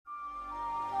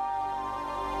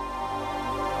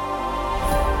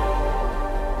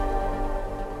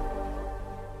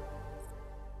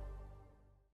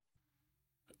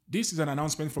This is an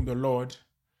announcement from the Lord,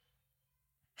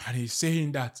 and he's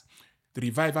saying that the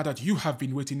revival that you have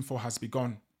been waiting for has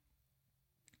begun.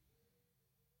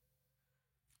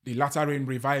 The latter rain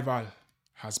revival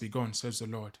has begun, says the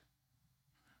Lord.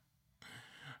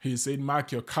 He said,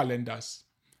 mark your calendars,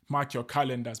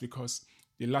 because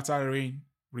the latter rain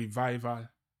revival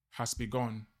has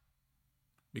begun,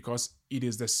 because it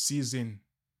is the season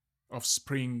of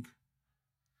spring.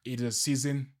 It is the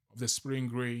season of the spring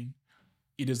rain.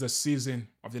 It is the season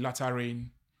of the latter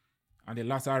rain, and the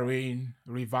latter rain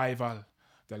revival,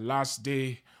 the last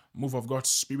day move of God's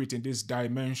Spirit in this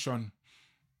dimension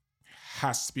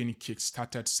has been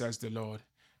kickstarted, says the Lord.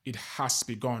 It has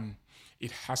begun.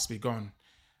 It has begun.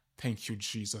 Thank you,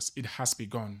 Jesus. It has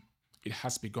begun. It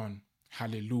has begun.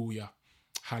 Hallelujah.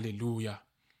 Hallelujah.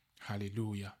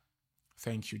 Hallelujah.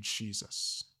 Thank you,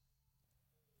 Jesus.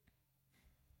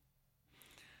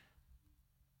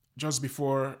 Just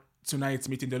before tonight's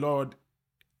meeting, the Lord,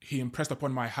 he impressed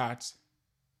upon my heart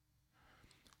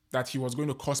that he was going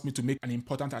to cause me to make an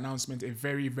important announcement, a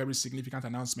very, very significant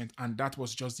announcement, and that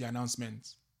was just the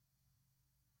announcement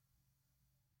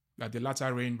that the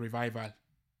latter rain revival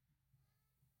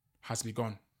has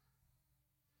begun.